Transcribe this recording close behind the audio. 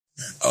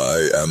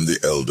I am the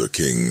Elder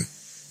King,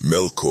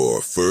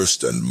 Melkor,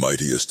 first and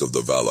mightiest of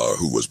the Valar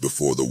who was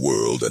before the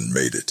world and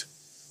made it.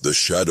 The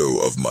shadow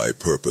of my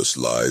purpose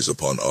lies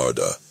upon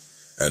Arda,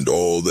 and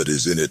all that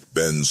is in it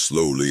bends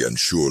slowly and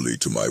surely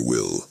to my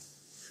will.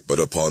 But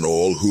upon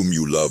all whom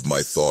you love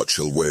my thought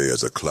shall weigh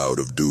as a cloud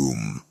of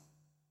doom,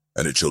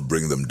 and it shall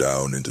bring them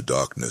down into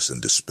darkness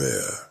and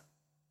despair.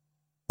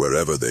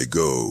 Wherever they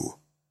go,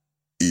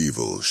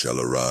 evil shall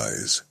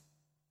arise.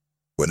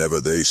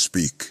 Whenever they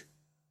speak,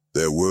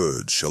 their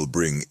words shall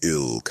bring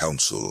ill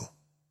counsel.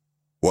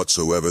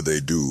 Whatsoever they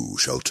do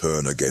shall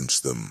turn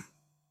against them.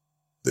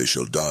 They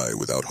shall die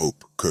without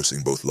hope,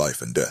 cursing both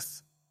life and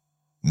death.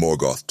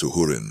 Morgoth to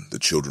Húrin, the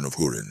children of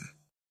Húrin.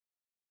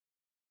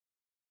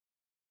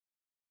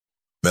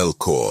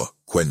 Melkor,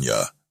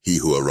 Quenya, he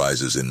who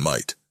arises in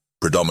might,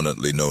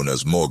 predominantly known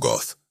as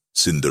Morgoth,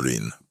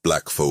 Sindarin,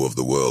 black foe of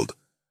the world,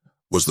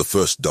 was the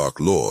first Dark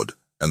Lord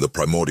and the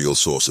primordial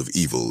source of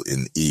evil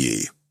in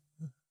Ii.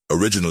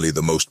 Originally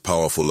the most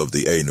powerful of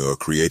the Ainur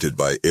created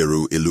by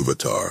Eru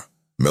Ilúvatar,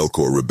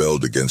 Melkor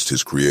rebelled against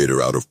his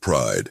creator out of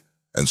pride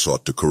and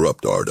sought to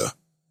corrupt Arda.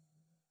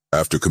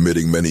 After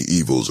committing many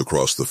evils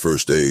across the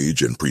First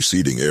Age and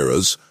preceding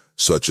eras,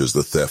 such as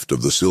the theft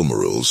of the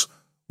Silmarils,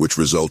 which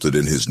resulted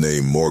in his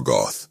name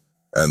Morgoth,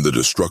 and the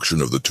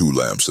destruction of the two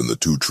lamps and the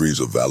two trees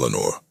of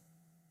Valinor,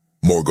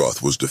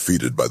 Morgoth was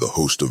defeated by the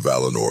host of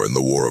Valinor in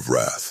the War of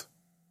Wrath.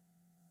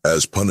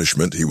 As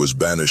punishment, he was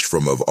banished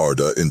from of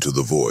Arda into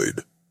the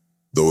void,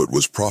 though it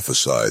was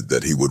prophesied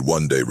that he would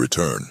one day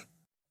return.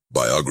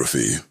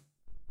 Biography.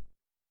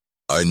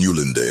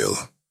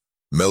 Ainulindale.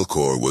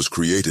 Melkor was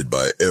created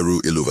by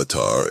Eru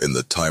Ilúvatar in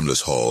the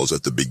timeless halls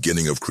at the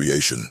beginning of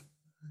creation.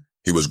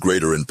 He was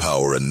greater in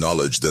power and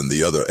knowledge than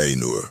the other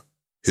Ainur.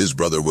 His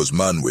brother was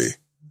Manwë.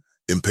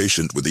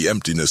 Impatient with the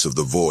emptiness of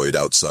the void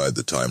outside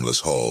the timeless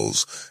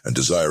halls, and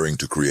desiring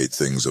to create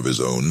things of his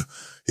own,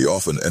 he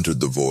often entered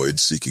the void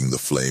seeking the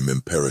flame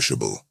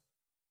imperishable.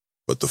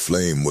 But the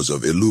flame was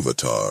of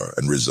Ilúvatar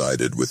and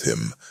resided with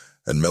him,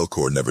 and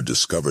Melkor never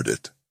discovered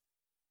it.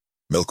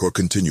 Melkor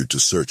continued to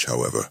search,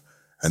 however,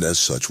 and as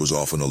such was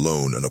often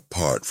alone and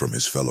apart from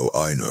his fellow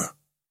Ainur.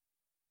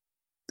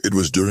 It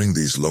was during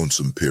these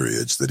lonesome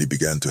periods that he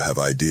began to have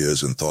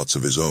ideas and thoughts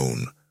of his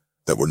own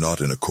that were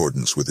not in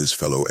accordance with his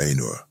fellow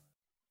Ainur.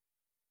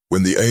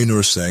 When the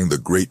Ainur sang the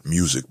great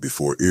music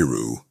before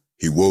Eru,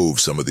 he wove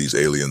some of these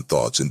alien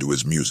thoughts into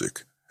his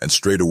music, and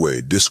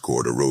straightway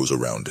discord arose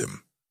around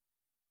him.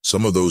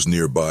 Some of those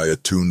nearby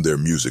attuned their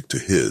music to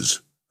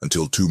his,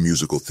 until two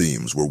musical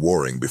themes were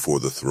warring before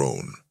the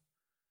throne.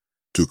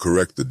 To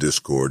correct the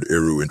discord,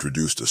 Eru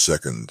introduced a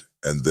second,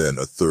 and then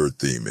a third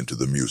theme into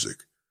the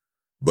music.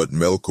 But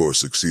Melkor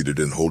succeeded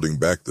in holding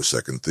back the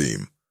second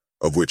theme,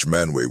 of which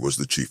Manwë was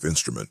the chief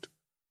instrument.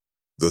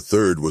 The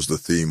third was the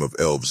theme of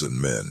elves and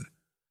men,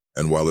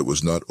 and while it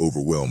was not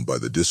overwhelmed by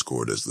the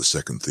discord as the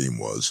second theme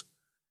was,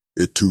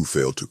 it too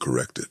failed to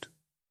correct it.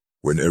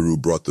 When Eru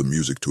brought the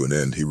music to an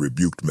end, he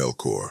rebuked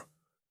Melkor,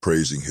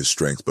 praising his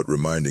strength but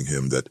reminding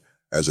him that,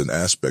 as an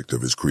aspect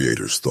of his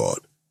creator's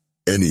thought,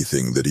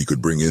 anything that he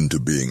could bring into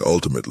being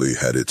ultimately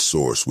had its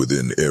source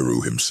within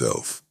Eru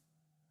himself.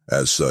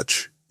 As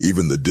such,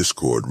 even the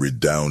discord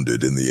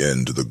redounded in the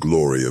end to the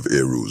glory of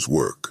Eru's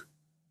work.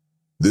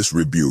 This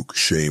rebuke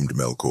shamed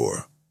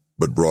Melkor,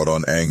 but brought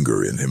on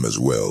anger in him as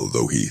well,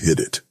 though he hid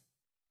it.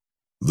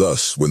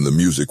 Thus, when the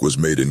music was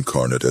made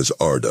incarnate as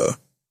Arda,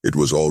 it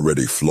was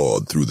already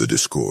flawed through the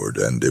discord,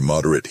 and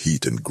immoderate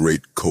heat and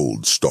great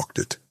cold stalked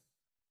it.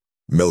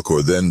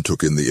 Melkor then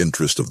took in the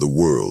interest of the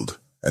world,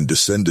 and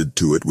descended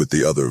to it with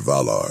the other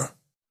Valar.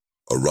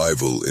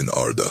 Arrival in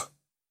Arda.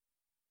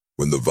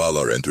 When the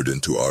Valar entered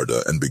into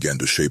Arda and began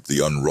to shape the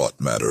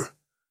unwrought matter,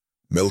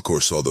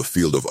 Melkor saw the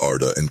field of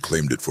Arda and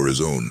claimed it for his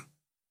own.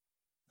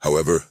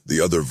 However,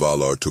 the other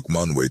Valar took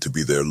Manwë to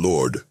be their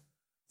lord,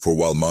 for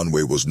while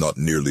Manwë was not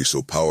nearly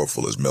so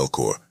powerful as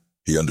Melkor,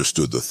 he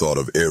understood the thought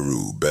of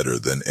Eru better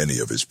than any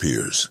of his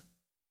peers.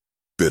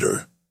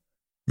 Bitter,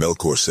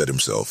 Melkor set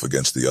himself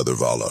against the other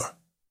Valar.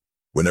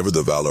 Whenever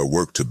the Valar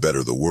worked to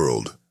better the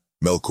world,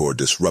 Melkor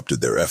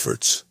disrupted their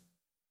efforts.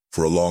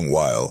 For a long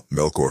while,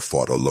 Melkor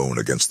fought alone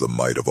against the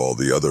might of all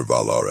the other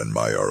Valar and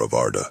Maiar of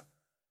Arda,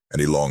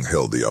 and he long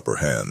held the upper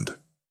hand.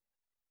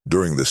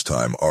 During this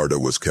time, Arda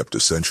was kept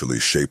essentially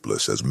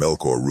shapeless as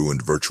Melkor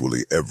ruined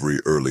virtually every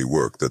early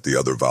work that the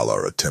other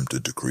Valar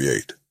attempted to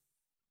create.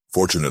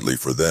 Fortunately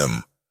for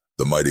them,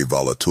 the mighty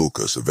Vala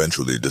Tulkas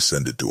eventually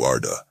descended to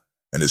Arda,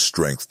 and his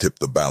strength tipped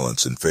the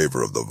balance in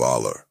favor of the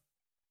Valar.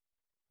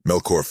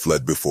 Melkor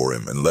fled before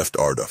him and left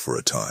Arda for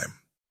a time.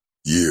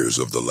 Years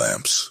of the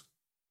Lamps.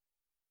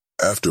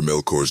 After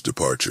Melkor's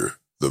departure,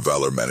 the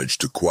Valar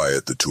managed to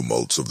quiet the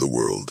tumults of the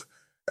world,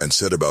 and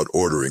set about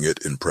ordering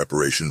it in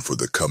preparation for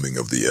the coming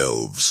of the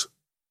elves.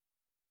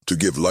 To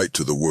give light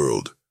to the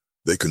world,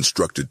 they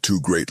constructed two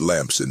great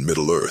lamps in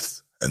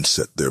Middle-earth, and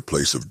set their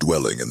place of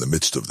dwelling in the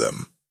midst of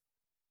them.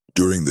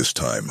 During this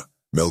time,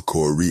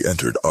 Melkor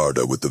re-entered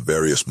Arda with the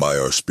various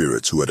Maiar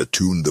spirits who had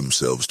attuned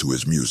themselves to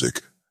his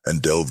music,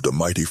 and delved a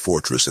mighty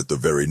fortress at the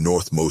very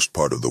northmost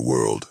part of the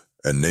world,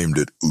 and named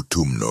it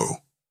Utumno.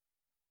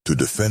 To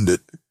defend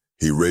it,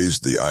 he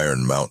raised the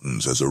Iron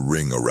Mountains as a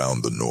ring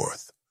around the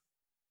north.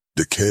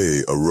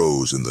 Decay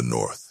arose in the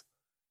north,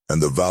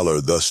 and the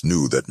Valar thus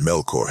knew that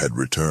Melkor had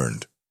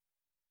returned.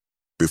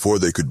 Before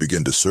they could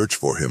begin to search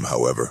for him,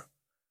 however,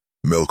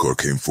 Melkor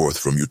came forth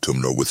from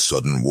Utumno with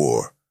sudden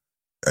war,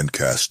 and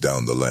cast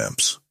down the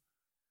lamps.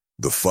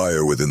 The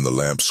fire within the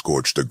lamps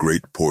scorched a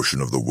great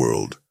portion of the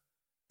world,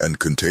 and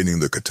containing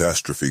the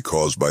catastrophe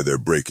caused by their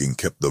breaking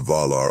kept the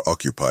Valar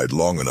occupied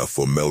long enough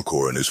for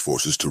Melkor and his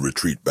forces to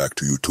retreat back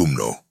to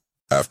Utumno.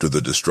 After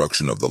the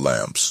destruction of the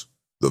lamps,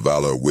 the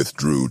Valar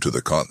withdrew to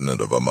the continent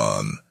of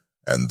Aman,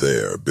 and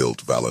there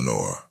built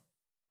Valinor.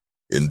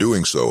 In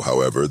doing so,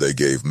 however, they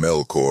gave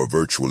Melkor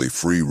virtually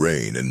free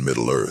rein in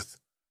Middle-earth.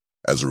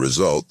 As a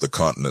result, the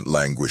continent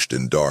languished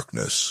in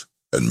darkness,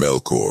 and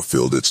Melkor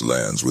filled its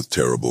lands with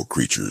terrible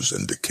creatures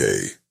and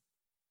decay.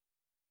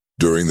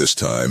 During this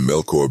time,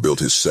 Melkor built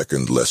his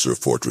second lesser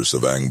fortress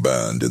of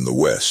Angband in the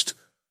west,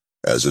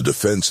 as a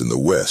defense in the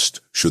west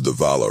should the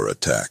Valar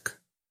attack.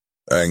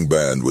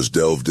 Angband was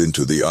delved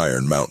into the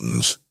Iron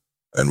Mountains,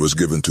 and was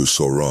given to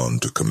Sauron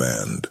to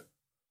command.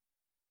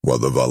 While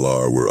the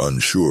Valar were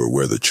unsure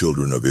where the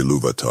children of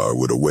Ilúvatar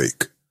would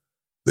awake,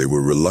 they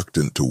were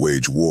reluctant to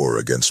wage war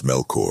against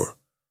Melkor,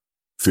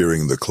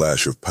 fearing the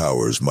clash of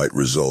powers might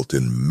result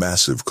in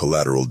massive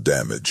collateral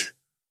damage,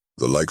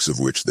 the likes of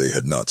which they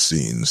had not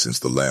seen since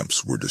the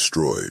lamps were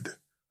destroyed.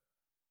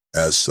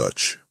 As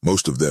such,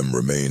 most of them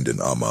remained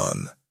in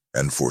Aman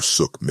and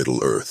forsook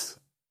Middle-earth.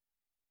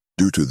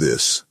 Due to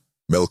this,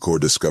 Melkor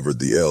discovered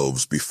the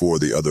elves before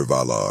the other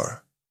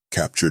Valar,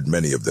 captured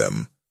many of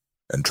them,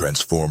 and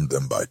transformed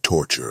them by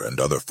torture and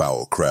other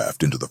foul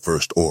craft into the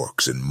first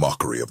orcs in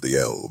mockery of the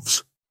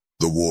elves.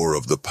 The War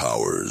of the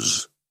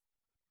Powers.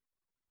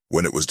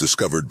 When it was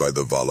discovered by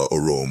the Vala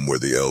Orom where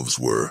the elves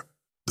were,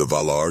 the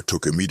Valar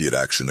took immediate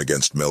action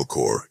against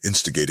Melkor,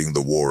 instigating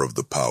the War of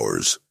the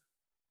Powers.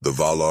 The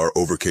Valar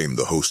overcame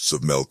the hosts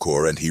of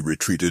Melkor, and he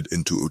retreated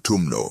into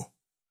Utumno.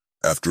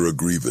 After a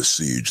grievous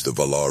siege, the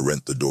Valar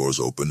rent the doors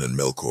open, and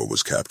Melkor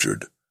was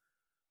captured.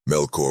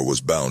 Melkor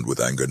was bound with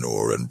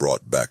Anganor and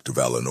brought back to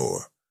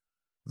Valinor.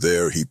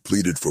 There he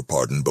pleaded for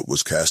pardon, but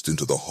was cast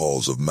into the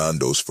halls of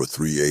Mandos for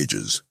 3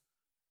 ages.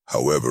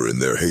 However, in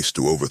their haste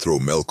to overthrow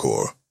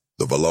Melkor,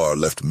 the Valar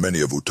left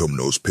many of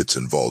Utumno's pits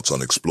and vaults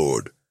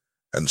unexplored,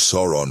 and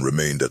Sauron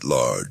remained at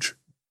large.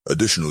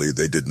 Additionally,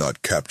 they did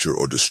not capture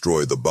or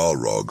destroy the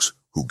Balrogs,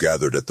 who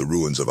gathered at the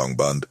ruins of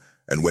Angband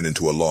and went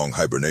into a long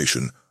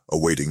hibernation,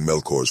 awaiting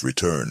Melkor's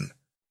return.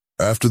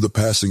 After the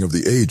passing of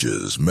the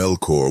ages,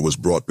 Melkor was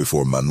brought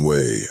before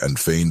Manwë and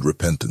feigned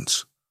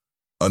repentance.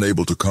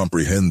 Unable to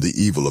comprehend the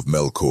evil of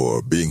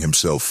Melkor, being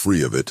himself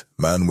free of it,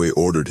 Manwë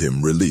ordered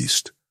him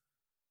released.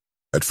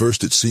 At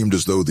first it seemed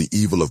as though the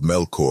evil of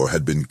Melkor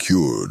had been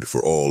cured,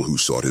 for all who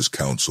sought his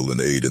counsel and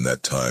aid in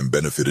that time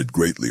benefited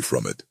greatly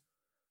from it.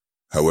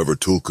 However,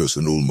 Tulkas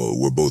and Ulmo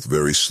were both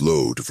very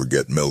slow to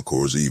forget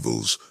Melkor's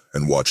evils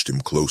and watched him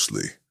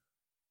closely.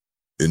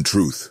 In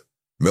truth,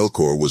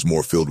 Melkor was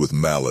more filled with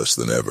malice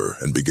than ever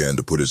and began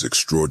to put his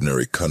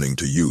extraordinary cunning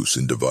to use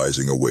in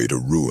devising a way to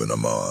ruin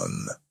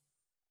Aman.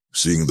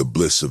 Seeing the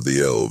bliss of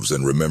the elves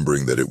and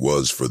remembering that it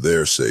was for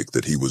their sake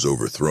that he was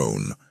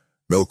overthrown,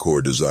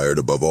 Melkor desired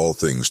above all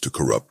things to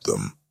corrupt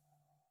them.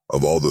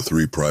 Of all the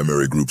 3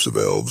 primary groups of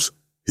elves,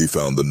 he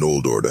found the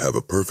Noldor to have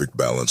a perfect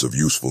balance of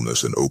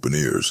usefulness and open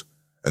ears,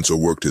 and so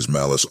worked his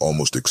malice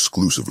almost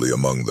exclusively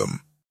among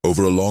them.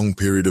 Over a long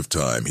period of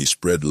time he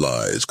spread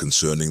lies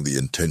concerning the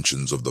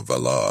intentions of the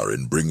Valar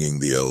in bringing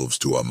the elves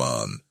to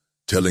Aman,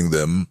 telling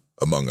them,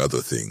 among other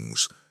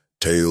things,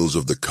 tales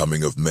of the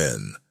coming of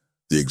men,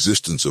 the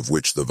existence of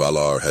which the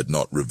Valar had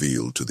not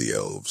revealed to the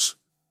elves.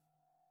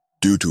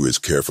 Due to his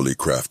carefully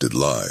crafted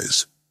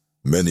lies,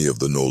 many of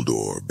the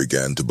Noldor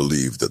began to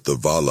believe that the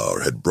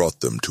Valar had brought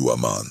them to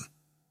Aman,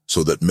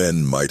 so that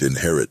men might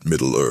inherit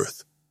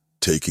Middle-earth,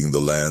 taking the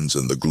lands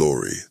and the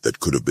glory that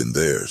could have been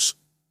theirs.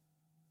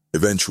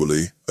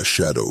 Eventually, a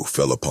shadow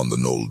fell upon the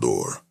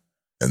Noldor,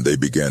 and they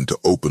began to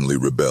openly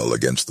rebel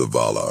against the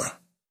Valar.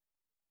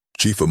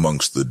 Chief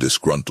amongst the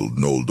disgruntled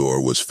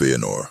Noldor was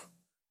Fëanor,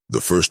 the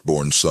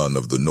firstborn son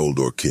of the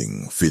Noldor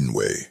king,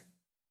 Finwë.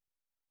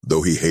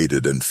 Though he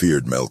hated and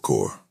feared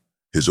Melkor,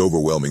 his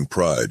overwhelming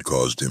pride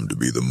caused him to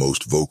be the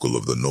most vocal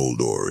of the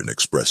Noldor in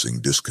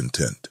expressing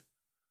discontent.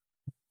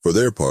 For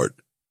their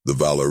part, the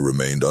Valar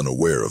remained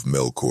unaware of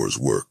Melkor's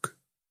work,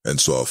 and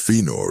saw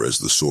Fëanor as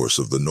the source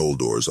of the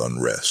Noldor's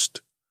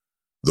unrest.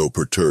 Though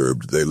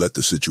perturbed, they let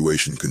the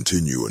situation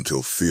continue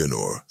until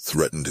Fëanor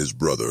threatened his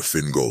brother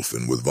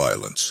Fingolfin with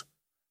violence,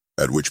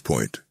 at which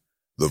point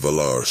the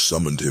Valar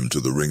summoned him to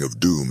the Ring of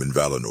Doom in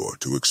Valinor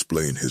to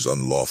explain his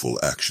unlawful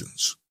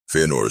actions.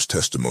 Fëanor's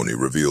testimony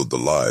revealed the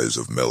lies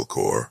of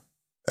Melkor,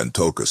 and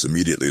Tulkas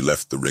immediately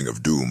left the Ring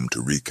of Doom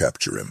to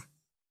recapture him.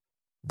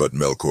 But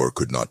Melkor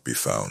could not be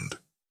found.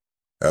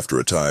 After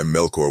a time,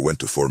 Melkor went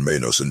to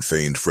Formenos and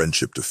feigned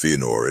friendship to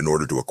Fëanor in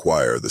order to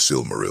acquire the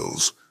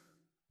Silmarils.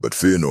 But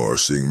Fëanor,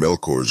 seeing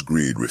Melkor's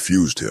greed,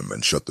 refused him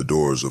and shut the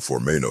doors of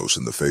Formenos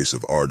in the face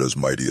of Arda's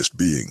mightiest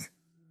being,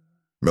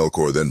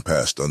 Melkor then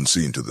passed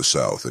unseen to the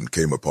south and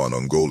came upon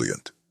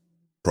Ungoliant.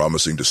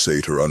 Promising to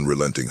sate her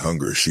unrelenting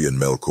hunger, she and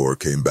Melkor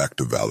came back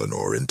to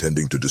Valinor,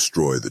 intending to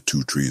destroy the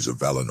two trees of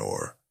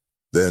Valinor.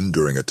 Then,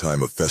 during a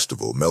time of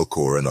festival,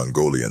 Melkor and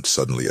Ungoliant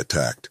suddenly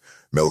attacked.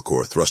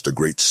 Melkor thrust a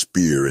great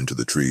spear into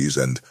the trees,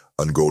 and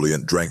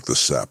Ungoliant drank the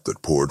sap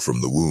that poured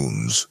from the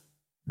wounds,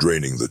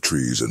 draining the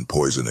trees and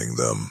poisoning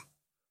them.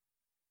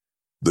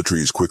 The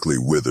trees quickly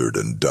withered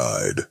and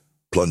died,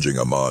 plunging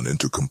Aman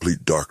into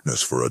complete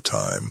darkness for a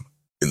time.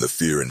 In the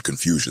fear and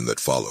confusion that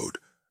followed,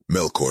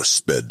 Melkor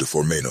sped to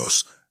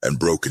Formenos and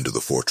broke into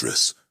the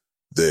fortress.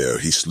 There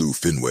he slew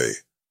Finwë,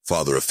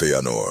 father of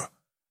Feanor,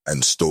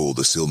 and stole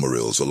the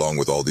Silmarils along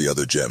with all the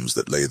other gems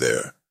that lay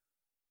there.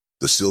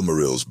 The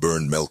Silmarils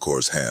burned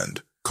Melkor's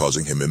hand,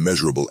 causing him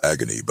immeasurable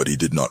agony, but he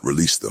did not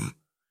release them.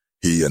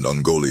 He and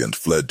Ungoliant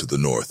fled to the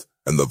north,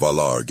 and the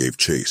Valar gave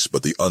chase,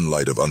 but the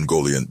unlight of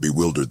Ungoliant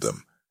bewildered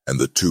them, and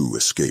the two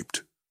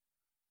escaped.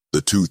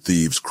 The two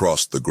thieves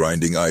crossed the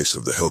grinding ice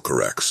of the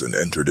Helcarax and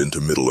entered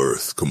into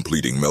Middle-earth,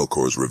 completing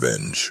Melkor's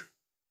revenge.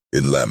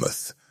 In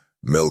Lammoth,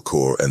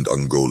 Melkor and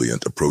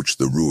Ungoliant approached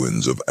the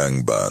ruins of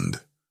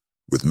Angband,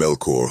 with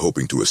Melkor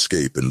hoping to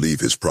escape and leave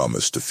his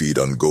promise to feed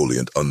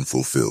Ungoliant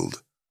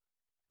unfulfilled.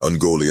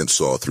 Ungoliant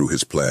saw through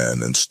his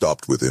plan and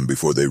stopped with him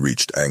before they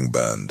reached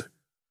Angband.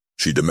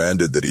 She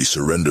demanded that he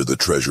surrender the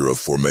treasure of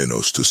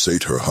Formenos to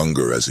sate her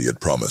hunger as he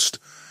had promised,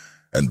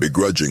 and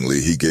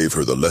begrudgingly he gave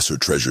her the lesser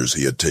treasures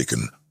he had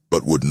taken,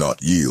 but would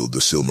not yield the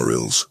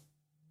Silmarils.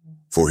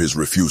 For his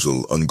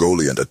refusal,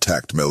 Ungoliant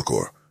attacked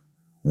Melkor,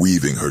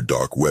 weaving her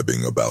dark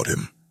webbing about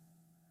him.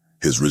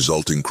 His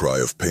resulting cry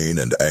of pain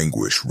and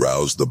anguish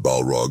roused the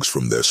Balrogs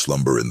from their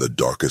slumber in the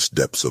darkest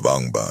depths of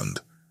Angband.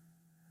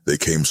 They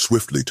came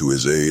swiftly to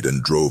his aid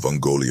and drove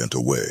Ungoliant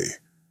away.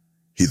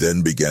 He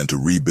then began to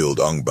rebuild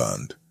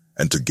Angband,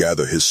 and to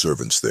gather his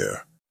servants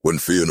there. When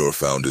Feanor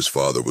found his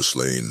father was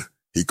slain,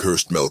 he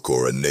cursed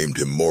Melkor and named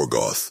him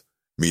Morgoth,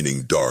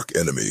 meaning dark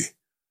enemy,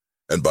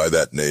 and by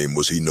that name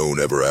was he known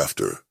ever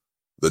after.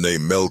 The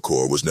name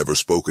Melkor was never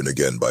spoken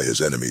again by his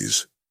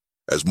enemies.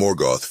 As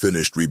Morgoth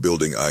finished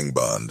rebuilding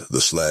Angband,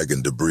 the slag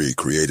and debris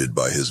created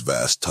by his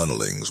vast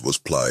tunnelings was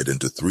plied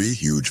into 3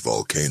 huge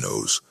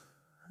volcanoes,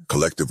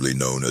 collectively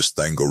known as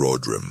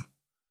Thangorodrim.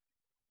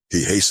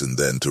 He hastened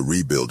then to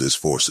rebuild his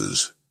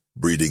forces,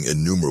 breeding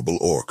innumerable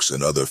orcs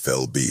and other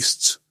fell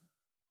beasts.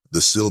 The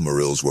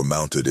Silmarils were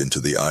mounted into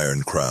the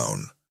Iron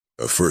Crown,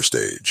 a first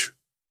age.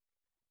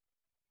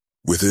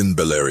 Within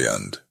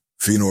Beleriand,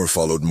 Fëanor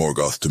followed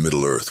Morgoth to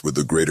Middle-earth with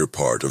the greater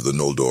part of the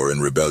Noldor in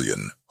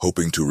rebellion,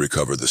 hoping to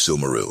recover the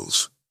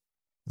Silmarils.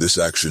 This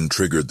action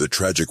triggered the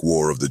tragic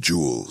War of the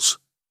Jewels,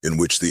 in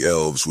which the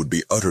elves would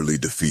be utterly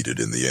defeated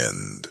in the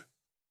end.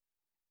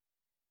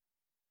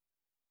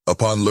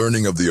 Upon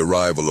learning of the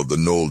arrival of the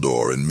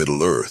Noldor in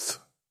Middle-earth,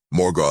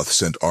 Morgoth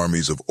sent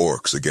armies of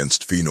orcs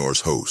against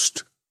Fëanor's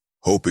host,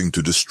 hoping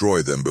to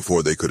destroy them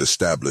before they could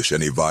establish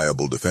any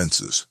viable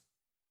defenses.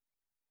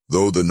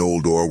 Though the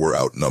Noldor were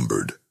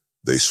outnumbered,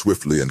 they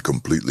swiftly and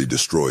completely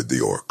destroyed the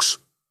orcs.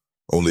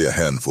 Only a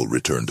handful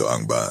returned to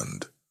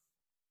Angband.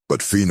 But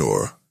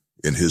Fëanor,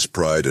 in his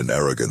pride and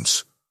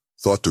arrogance,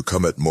 thought to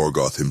come at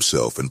Morgoth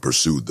himself and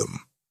pursued them.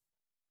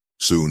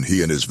 Soon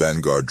he and his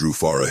vanguard drew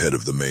far ahead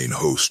of the main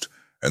host,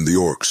 and the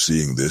orcs,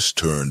 seeing this,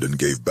 turned and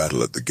gave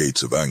battle at the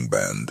gates of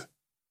Angband.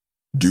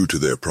 Due to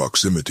their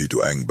proximity to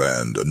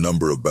Angband, a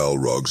number of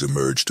Balrogs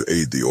emerged to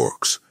aid the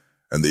orcs,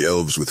 and the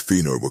elves with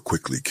Fëanor were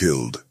quickly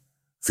killed.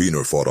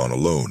 Fëanor fought on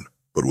alone,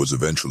 but was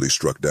eventually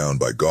struck down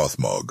by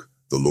Gothmog,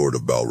 the Lord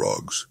of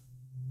Balrogs.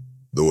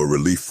 Though a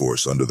relief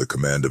force under the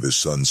command of his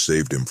son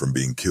saved him from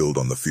being killed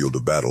on the field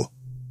of battle,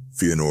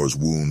 Fëanor's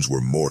wounds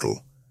were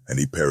mortal, and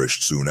he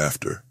perished soon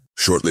after.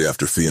 Shortly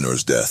after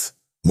Fëanor's death,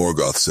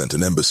 Morgoth sent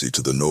an embassy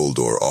to the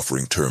Noldor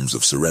offering terms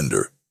of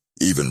surrender,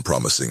 even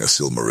promising a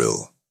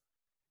Silmaril.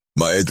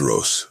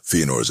 Maedhros,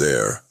 Fëanor's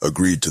heir,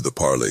 agreed to the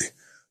parley,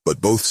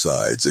 but both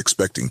sides,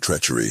 expecting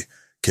treachery,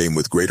 came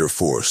with greater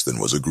force than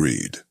was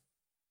agreed.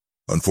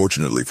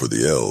 Unfortunately for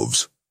the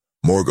elves,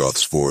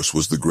 Morgoth's force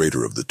was the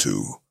greater of the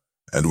two,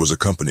 and was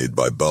accompanied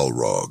by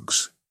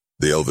Balrogs.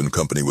 The elven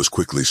company was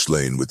quickly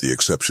slain with the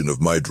exception of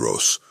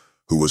Maedhros,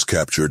 who was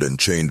captured and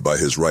chained by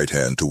his right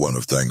hand to one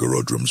of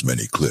Thangorodrim's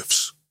many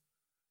cliffs.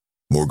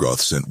 Morgoth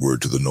sent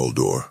word to the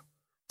Noldor,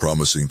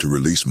 promising to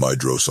release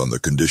Maedhros on the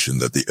condition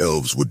that the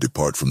elves would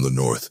depart from the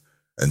north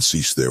and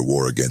cease their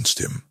war against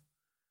him.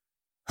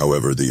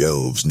 However, the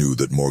elves knew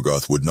that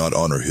Morgoth would not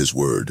honor his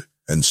word,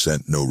 and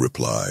sent no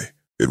reply.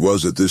 It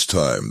was at this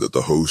time that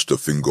the host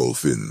of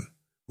Fingolfin,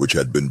 which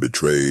had been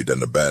betrayed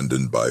and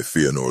abandoned by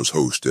Fëanor's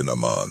host in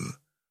Aman,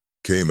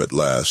 came at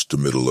last to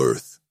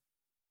Middle-earth.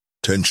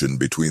 Tension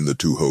between the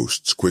two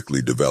hosts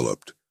quickly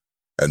developed,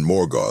 and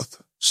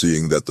Morgoth,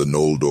 seeing that the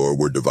Noldor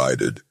were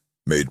divided,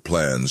 made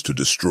plans to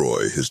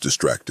destroy his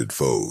distracted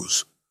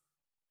foes.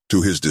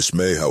 To his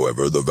dismay,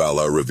 however, the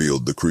Valar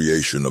revealed the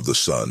creation of the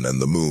sun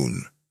and the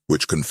moon,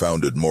 which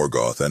confounded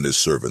Morgoth and his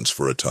servants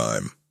for a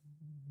time.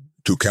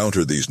 To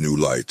counter these new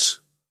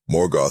lights,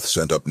 Morgoth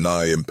sent up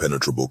nigh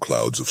impenetrable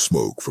clouds of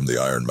smoke from the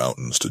Iron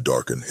Mountains to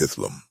darken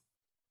Hithlum.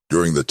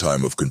 During the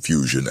time of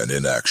confusion and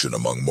inaction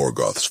among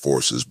Morgoth's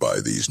forces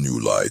by these new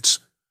lights,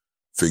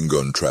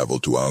 Fingon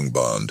traveled to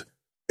Angband,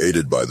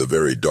 aided by the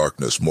very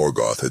darkness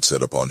Morgoth had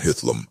set upon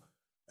Hithlum,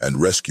 and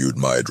rescued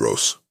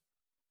Maedhros.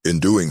 In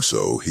doing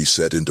so, he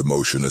set into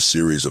motion a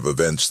series of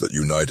events that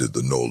united the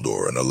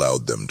Noldor and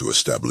allowed them to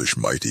establish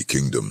mighty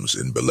kingdoms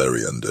in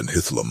Beleriand and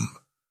Hithlum.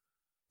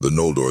 The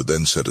Noldor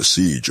then set a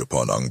siege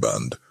upon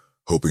Angband,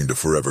 hoping to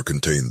forever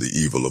contain the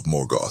evil of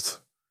Morgoth.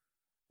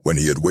 When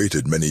he had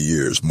waited many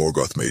years,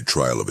 Morgoth made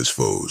trial of his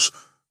foes,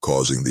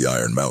 causing the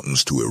Iron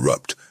Mountains to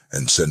erupt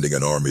and sending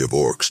an army of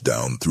orcs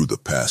down through the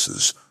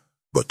passes,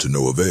 but to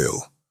no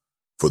avail,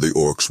 for the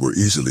orcs were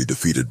easily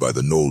defeated by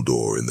the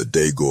Noldor in the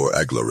Dagor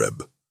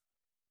Aglareb.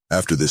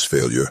 After this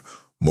failure,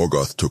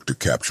 Morgoth took to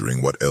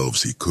capturing what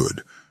elves he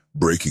could,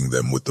 breaking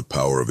them with the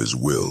power of his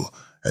will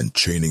and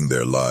chaining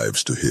their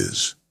lives to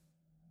his.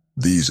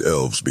 These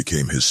elves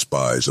became his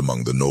spies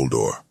among the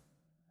Noldor,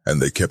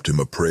 and they kept him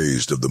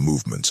appraised of the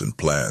movements and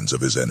plans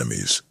of his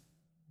enemies.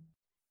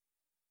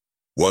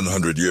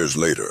 100 years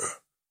later,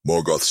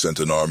 Morgoth sent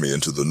an army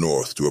into the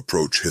north to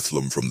approach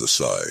Hithlum from the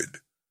side.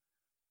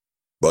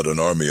 But an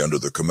army under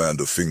the command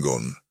of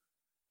Fingon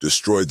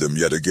destroyed them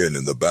yet again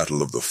in the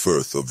Battle of the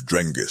Firth of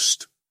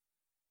Drengist.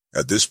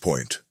 At this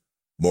point,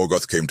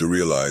 Morgoth came to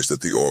realize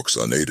that the orcs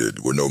unaided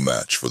were no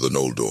match for the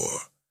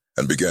Noldor,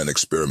 and began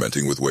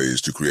experimenting with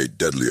ways to create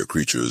deadlier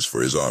creatures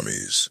for his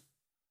armies.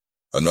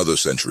 Another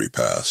century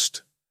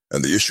passed,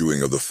 and the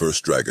issuing of the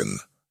first dragon,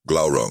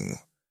 Glaurung,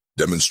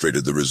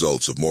 demonstrated the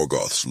results of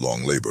Morgoth's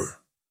long labor.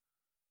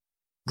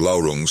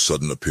 Glaurung's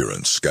sudden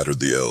appearance scattered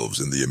the elves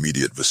in the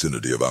immediate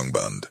vicinity of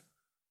Angband,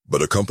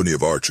 but a company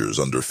of archers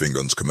under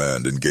Fingon's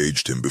command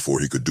engaged him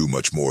before he could do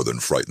much more than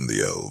frighten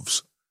the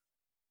elves.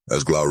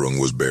 As Glaurung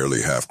was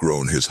barely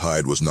half-grown, his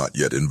hide was not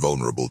yet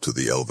invulnerable to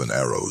the elven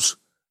arrows,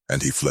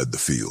 and he fled the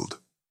field.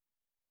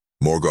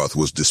 Morgoth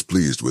was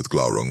displeased with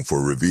Glaurung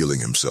for revealing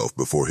himself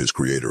before his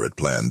creator had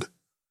planned,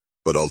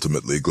 but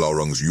ultimately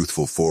Glaurung's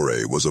youthful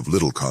foray was of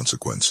little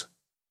consequence.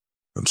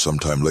 And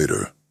sometime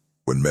later,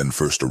 when men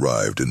first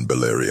arrived in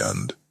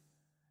Beleriand,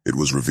 it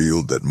was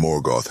revealed that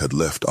Morgoth had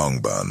left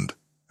Angband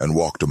and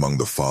walked among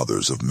the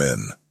fathers of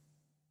men.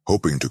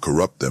 Hoping to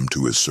corrupt them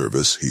to his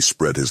service, he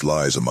spread his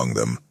lies among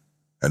them,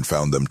 and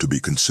found them to be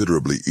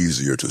considerably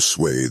easier to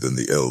sway than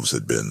the elves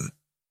had been.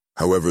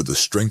 However, the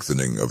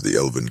strengthening of the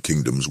elven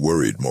kingdoms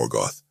worried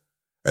Morgoth,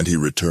 and he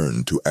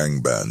returned to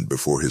Angband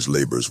before his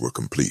labors were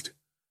complete.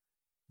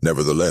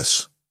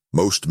 Nevertheless,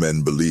 most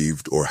men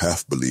believed or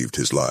half-believed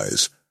his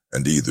lies,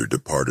 and either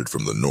departed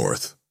from the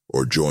north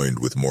or joined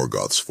with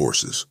Morgoth's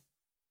forces.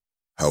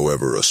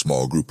 However, a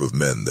small group of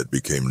men that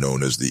became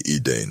known as the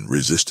Edain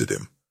resisted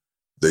him.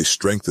 They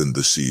strengthened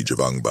the siege of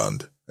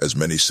Angband, as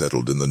many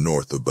settled in the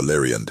north of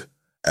Beleriand,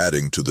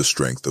 adding to the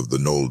strength of the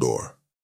Noldor.